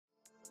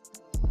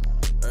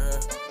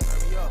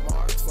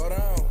Slow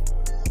down.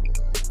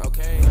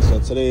 Okay. So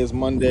today is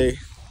Monday.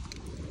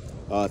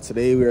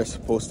 Today we are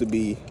supposed to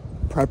be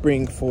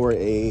prepping for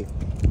a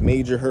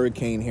major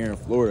hurricane here in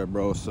Florida,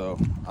 bro. So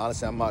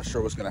honestly, I'm not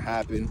sure what's gonna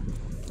happen.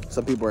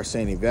 Some people are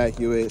saying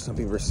evacuate. Some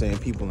people are saying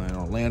people in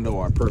Orlando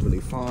are perfectly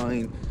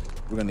fine.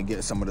 We're gonna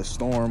get some of the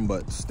storm,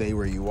 but stay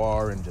where you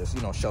are and just,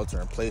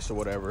 shelter in place or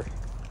whatever.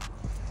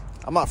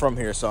 I'm not from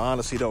here, so I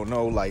honestly don't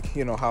know,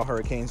 how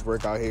hurricanes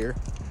work out here.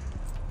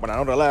 But I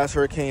know the last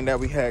hurricane that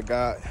we had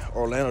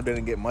Orlando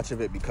didn't get much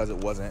of it because it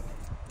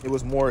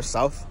was more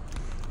south.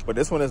 But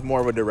this one is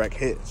more of a direct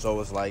hit. So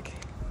it's like,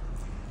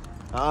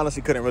 I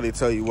honestly couldn't really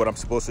tell you what I'm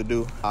supposed to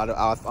do.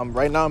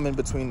 Right now I'm in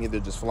between either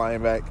just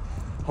flying back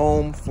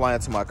home, flying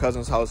to my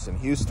cousin's house in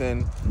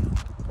Houston,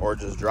 or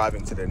just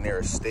driving to the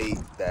nearest state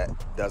that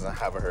doesn't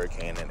have a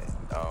hurricane in it.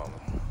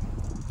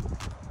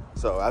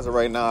 So as of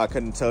right now, I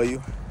couldn't tell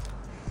you.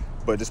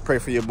 But just pray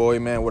for your boy,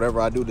 man,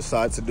 whatever I do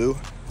decide to do.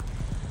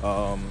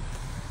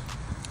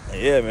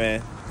 Yeah,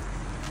 man,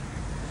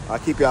 I'll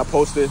keep y'all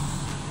posted.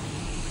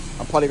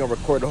 I'm probably gonna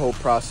record the whole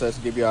process,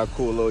 give y'all a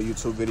cool little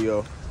YouTube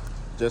video.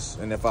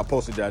 And if I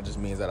posted that, just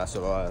means that I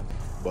survived.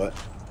 But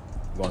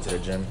I'm going to the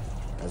gym,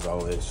 as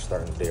always,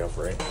 starting the day off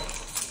right.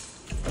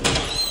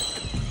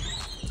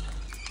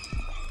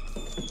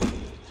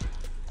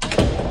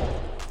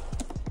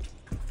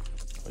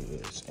 Oh yeah,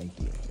 it's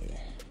empty in here.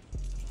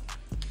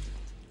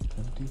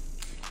 Empty?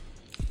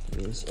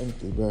 Yeah, it's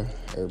empty, bro.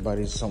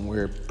 Everybody's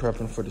somewhere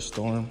prepping for the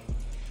storm.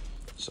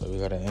 So we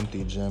got an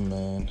empty gym,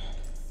 man.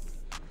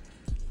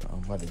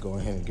 I'm about to go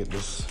ahead and get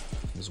this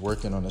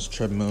working on this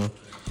treadmill.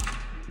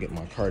 Get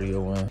my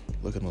cardio in.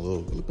 Looking a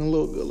little good,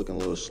 looking a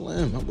little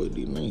slim. My boy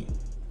D-Man.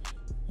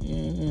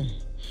 Yeah.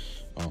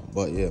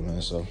 But yeah,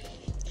 man. So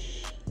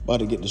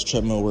about to get this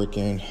treadmill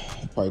working.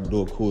 Probably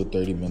do a cool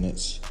 30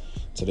 minutes.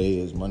 Today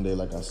is Monday,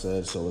 like I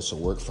said, so it's a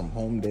work from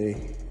home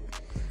day.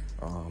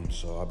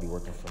 So I'll be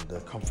working from the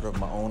comfort of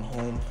my own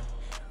home.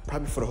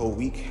 Probably for the whole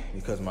week,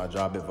 because my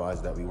job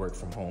advised that we work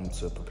from home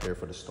to prepare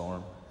for the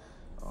storm.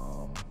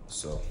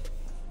 So,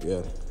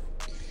 yeah.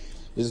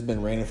 This has been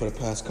raining for the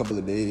past couple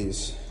of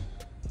days.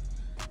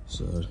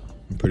 So,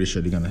 I'm pretty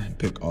sure they're gonna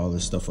pick all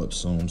this stuff up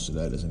soon so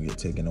that it doesn't get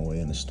taken away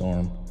in the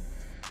storm.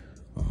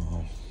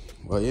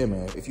 But yeah,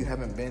 man, if you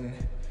haven't been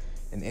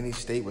in any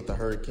state with a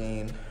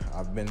hurricane,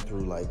 I've been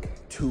through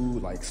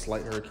two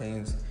slight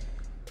hurricanes.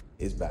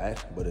 It's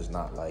bad, but it's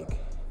not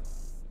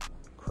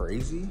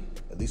crazy,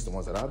 at least the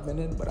ones that I've been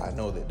in, but I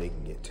know that they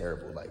can get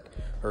terrible.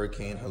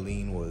 Hurricane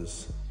Helene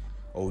was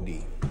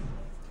OD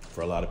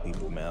for a lot of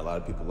people, man. A lot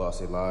of people lost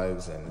their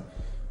lives and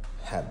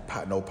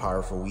had no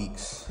power for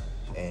weeks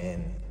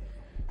and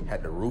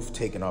had the roof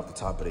taken off the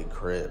top of their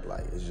crib.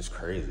 It's just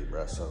crazy,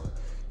 bro. So,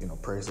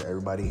 prayers to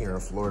everybody here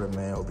in Florida,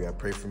 man. Hope y'all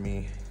pray for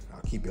me.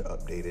 I'll keep you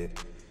updated.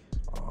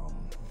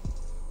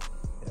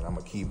 And I'm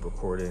gonna keep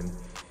recording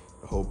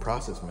the whole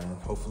process, man.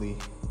 Hopefully,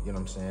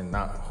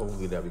 not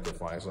hopefully that we can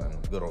find something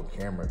good on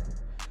camera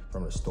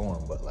from the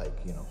storm, but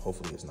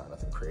hopefully it's not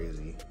nothing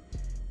crazy.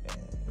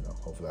 And,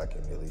 hopefully I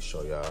can at least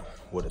show y'all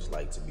what it's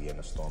like to be in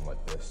a storm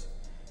like this.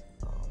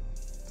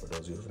 For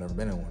those of you who've never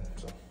been in one.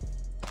 So,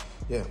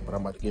 yeah, but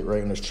I'm about to get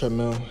right on this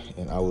treadmill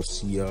and I will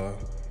see y'all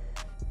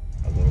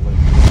a little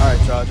later. All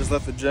right, y'all, just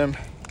left the gym.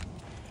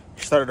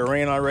 It started to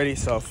rain already,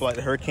 so I feel like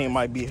the hurricane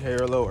might be here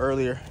a little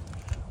earlier,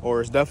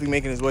 or it's definitely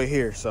making its way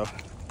here. So,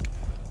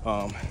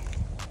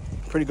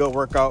 pretty good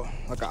workout,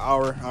 like an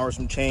hour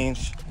some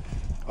change.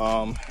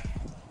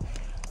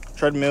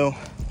 Treadmill,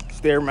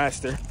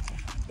 Stairmaster,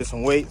 did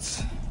some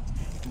weights,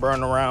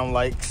 burned around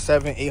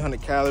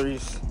 800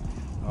 calories.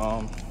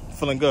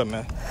 Feeling good,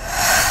 man.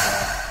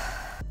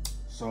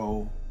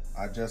 So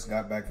I just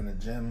got back from the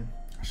gym,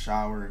 I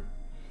showered,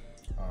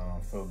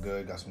 feel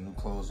good, got some new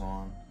clothes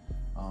on.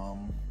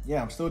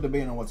 Yeah, I'm still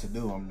debating on what to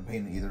do. I'm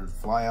debating either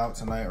fly out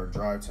tonight or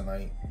drive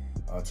tonight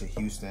to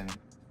Houston.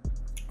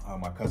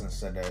 My cousin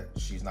said that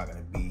she's not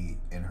gonna be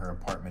in her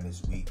apartment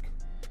this week,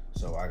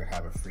 so I could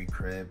have a free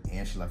crib,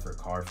 and she left her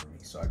car for me.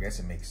 So I guess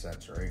it makes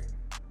sense, right?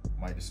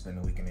 Might just spend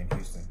the weekend in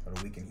Houston, or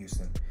the week in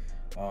Houston.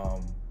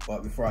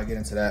 But before I get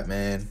into that,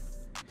 man,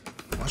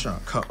 am I trying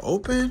to cut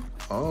open?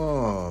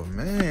 Oh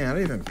man, I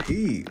didn't even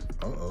pee.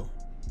 Uh-oh.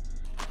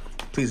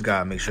 Please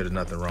God, make sure there's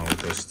nothing wrong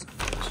with this.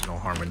 There's no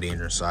harm or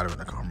danger inside of it.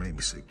 That can make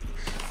me sick.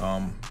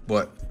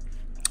 But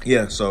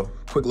yeah, so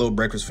quick little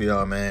breakfast for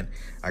y'all, man.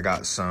 I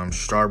got some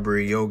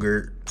strawberry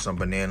yogurt, some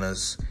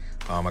bananas.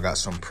 I got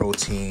some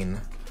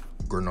protein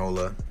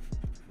granola,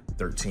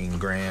 13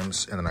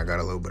 grams, and then I got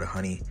a little bit of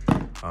honey,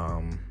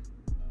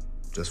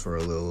 just for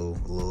a little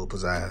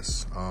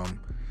pizzazz.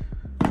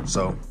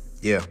 So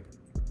yeah,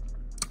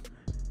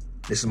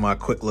 this is my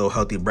quick little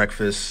healthy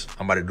breakfast.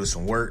 I'm about to do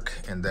some work,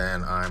 and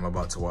then I'm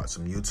about to watch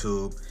some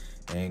YouTube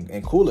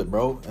and cool it,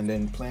 bro. And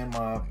then plan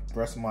my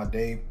rest of my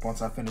day.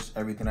 Once I finish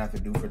everything I have to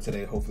do for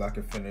today, hopefully I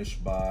can finish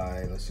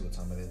by, let's see what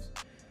time it is,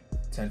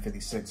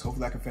 10:56.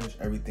 Hopefully I can finish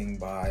everything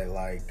by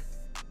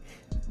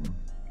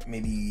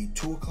maybe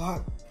 2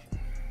 o'clock.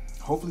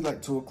 hopefully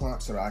like 2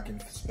 o'clock so that I can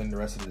spend the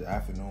rest of the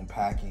afternoon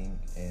packing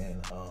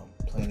and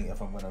planning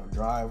if I'm gonna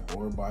drive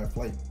or buy a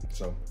flight.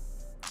 So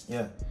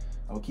yeah,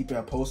 I will keep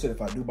y'all posted.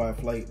 If I do buy a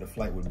flight, the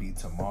flight would be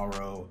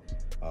tomorrow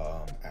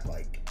at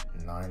like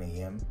 9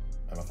 a.m.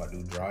 And if I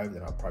do drive,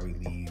 then I'll probably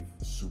leave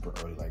super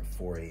early, like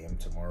 4 a.m.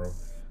 tomorrow.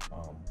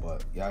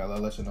 But yeah, I'll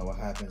let you know what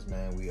happens,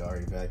 man. We are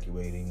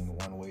evacuating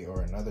one way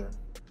or another.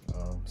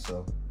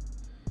 So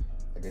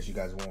I guess you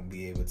guys won't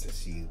be able to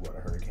see what a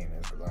hurricane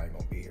is because I ain't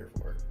gonna be here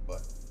for it.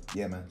 But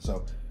yeah, man.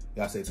 So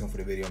y'all stay tuned for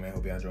the video, man.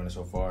 Hope y'all enjoying it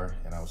so far,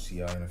 and I will see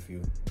y'all in a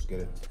few. Let's get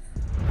it.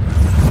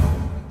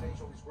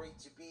 It's always great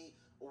to be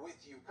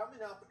with you.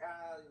 Coming up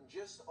in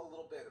just a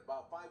little bit,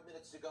 about 5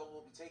 minutes to go,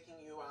 we'll be taking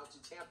you out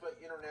to Tampa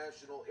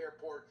International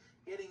Airport,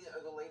 getting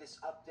the latest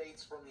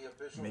updates from the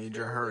officials.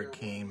 Major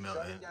hurricane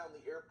Milton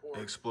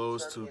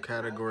explodes to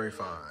Category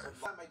 5.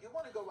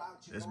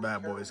 This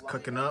bad boy is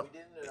cooking up,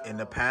 and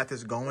the path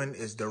is going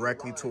is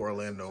directly to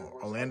Orlando.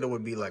 Orlando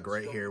would be like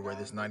right here where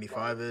this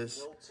 95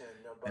 is,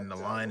 and the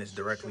line is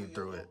directly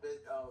through it.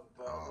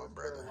 Oh,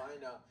 brother.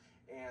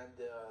 And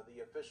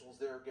the officials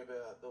there give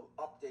the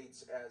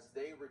updates as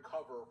they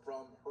recover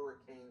from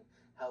Hurricane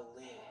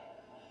Helene.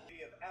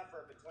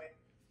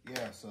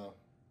 Yeah, so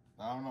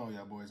I don't know,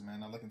 y'all boys,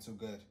 man. Not looking too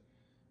good.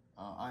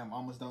 I am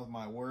almost done with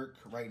my work.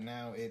 Right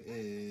now it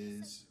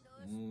is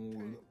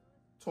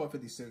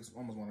 12:56,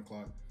 almost 1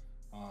 o'clock.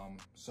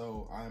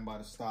 So I am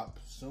about to stop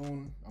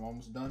soon. I'm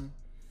almost done.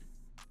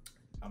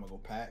 I'm gonna go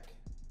pack,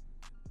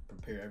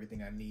 prepare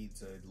everything I need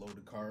to load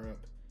the car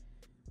up.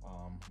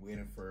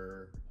 Waiting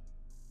for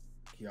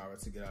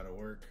Kiara to get out of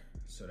work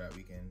so that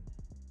we can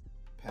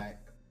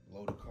pack,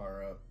 load the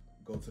car up,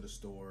 go to the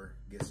store,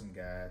 get some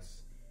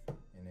gas,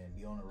 and then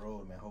be on the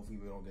road, man. Hopefully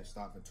we don't get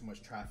stopped in too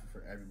much traffic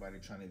for everybody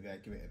trying to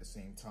evacuate at the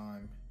same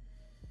time.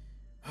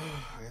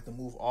 I have to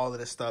move all of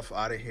this stuff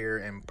out of here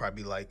and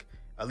probably like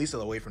at least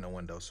away from the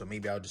window. So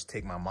maybe I'll just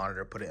take my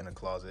monitor, put it in a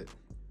closet.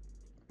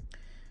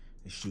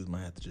 These shoes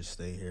might have to just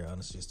stay here.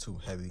 Honestly, it's too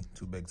heavy,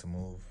 too big to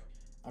move.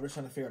 I'm just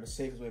trying to figure out the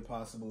safest way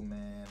possible,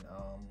 man.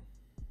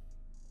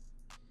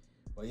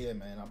 But yeah,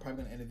 man, I'm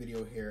probably gonna end the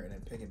video here and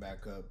then pick it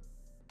back up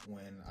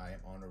when I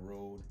am on the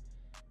road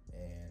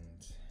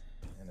and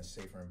in a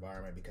safer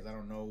environment, because I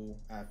don't know,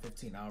 I have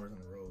 15 hours on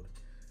the road.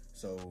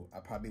 So I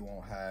probably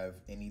won't have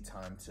any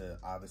time to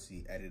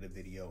obviously edit a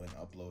video and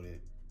upload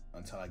it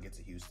until I get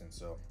to Houston.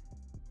 So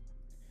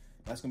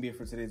that's gonna be it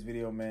for today's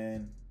video,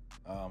 man.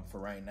 For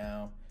right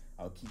now,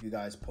 I'll keep you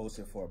guys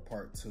posted for a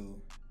part 2.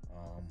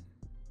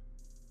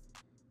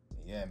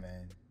 Yeah,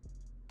 man,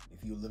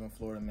 if you live in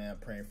Florida, man, I'm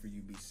praying for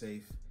you. Be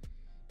safe.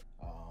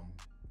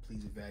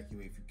 Please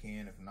evacuate if you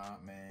can. If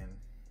not, man,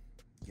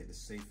 get the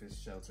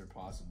safest shelter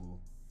possible.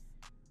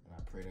 And I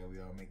pray that we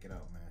all make it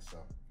out, man. So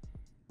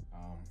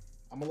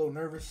I'm a little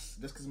nervous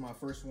just because it's my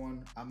first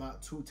one. I'm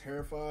not too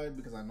terrified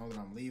because I know that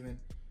I'm leaving,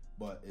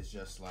 but it's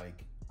just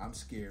like I'm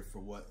scared for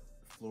what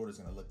Florida's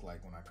gonna look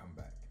like when I come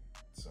back.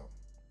 So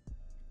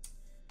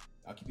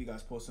I'll keep you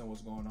guys posted on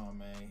what's going on,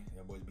 man.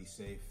 Y'all boys be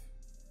safe.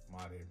 I'm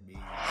out here.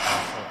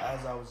 So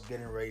as I was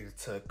getting ready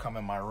to come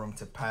in my room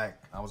to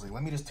pack, I was like,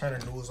 let me just turn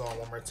the news on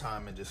one more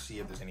time and just see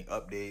if there's any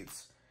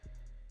updates.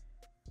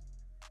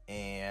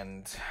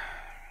 And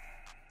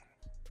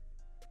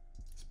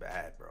it's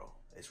bad, bro.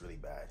 It's really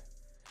bad.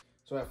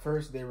 So at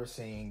first they were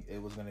saying it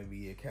was gonna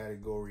be a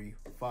Category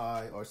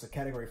 5, or it's a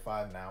Category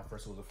 5 now.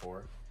 First it was a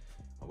 4,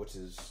 which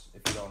is,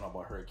 if you don't know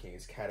about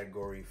hurricanes,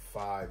 Category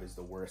 5 is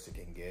the worst it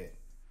can get.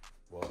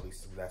 Well, at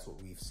least that's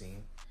what we've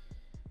seen.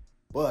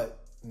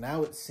 But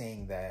now it's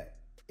saying that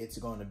it's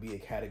going to be a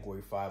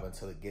Category 5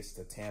 until it gets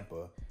to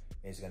Tampa.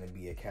 It's going to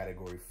be a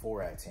Category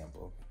 4 at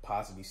Tampa,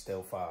 possibly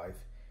still 5.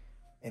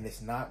 And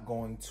it's not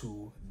going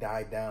to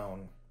die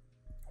down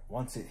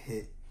once it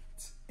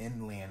hits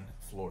inland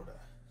Florida.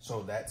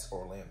 So that's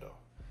Orlando.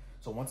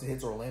 So once it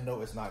hits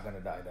Orlando, it's not going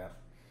to die down.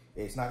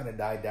 It's not going to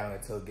die down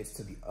until it gets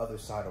to the other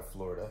side of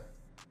Florida,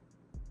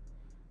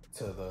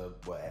 to the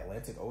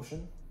Atlantic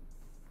Ocean.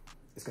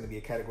 It's going to be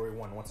a Category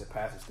 1 once it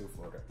passes through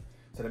Florida.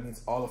 So that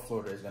means all of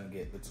Florida is going to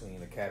get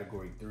between a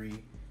Category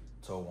 3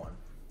 to a 1.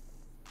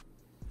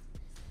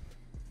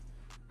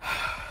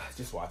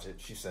 Just watch it.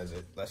 She says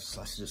it. Let's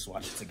just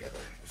watch it together.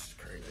 This is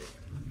crazy.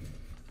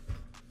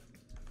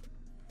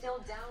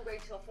 Still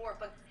downgrade to a 4,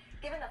 but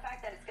given the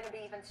fact that it's going to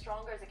be even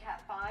stronger as a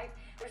Cat 5,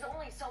 there's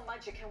only so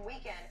much it can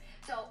weaken.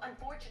 So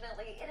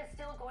unfortunately, it is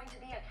still going to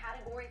be a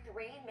Category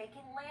 3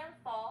 making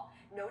landfall.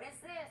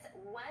 Notice this,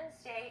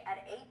 Wednesday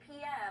at 8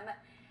 p.m.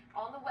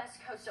 on the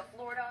west coast of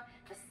Florida.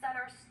 The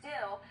center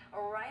still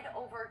right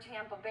over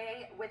Tampa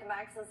Bay with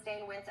max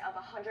sustained winds of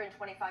 125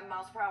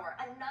 miles per hour.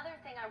 Another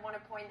thing I want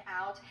to point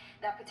out,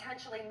 that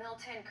potentially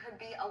Milton could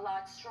be a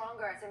lot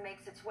stronger as it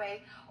makes its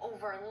way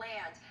over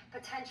land.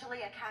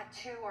 Potentially a Cat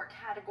 2 or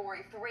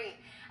Category 3.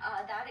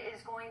 That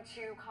is going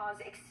to cause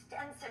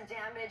extensive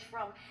damage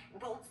from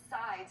both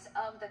sides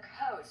of the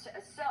coast.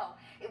 So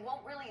it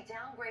won't really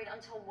downgrade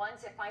until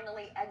once it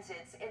finally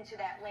exits into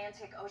the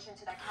Atlantic Ocean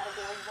to that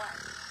Category 1.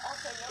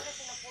 Also,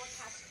 notice in the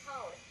forecast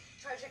cone,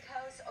 Treasure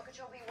Coast,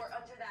 Okeechobee, we're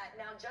under that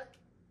now. Just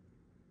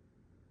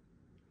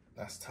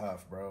That's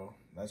tough, bro.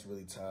 That's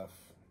really tough.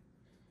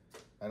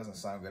 That doesn't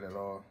sound good at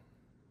all.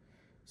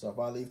 So if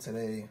I leave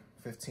today,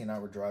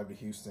 15-hour drive to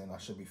Houston, I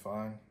should be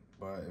fine.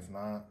 But if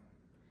not,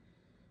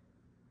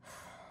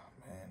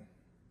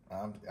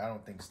 man, I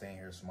don't think staying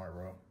here is smart,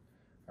 bro.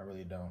 I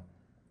really don't.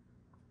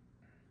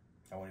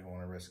 I wouldn't even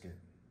want to risk it.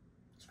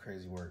 It's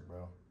crazy work,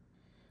 bro.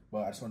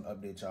 But I just want to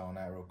update y'all on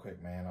that real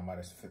quick, man. I might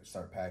have to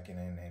start packing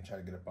and try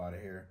to get up out of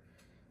here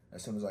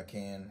as soon as I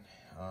can.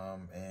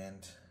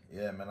 And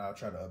yeah, man, I'll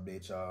try to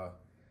update y'all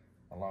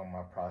along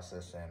my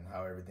process and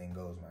how everything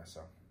goes, man.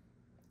 So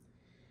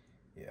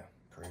yeah,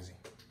 crazy.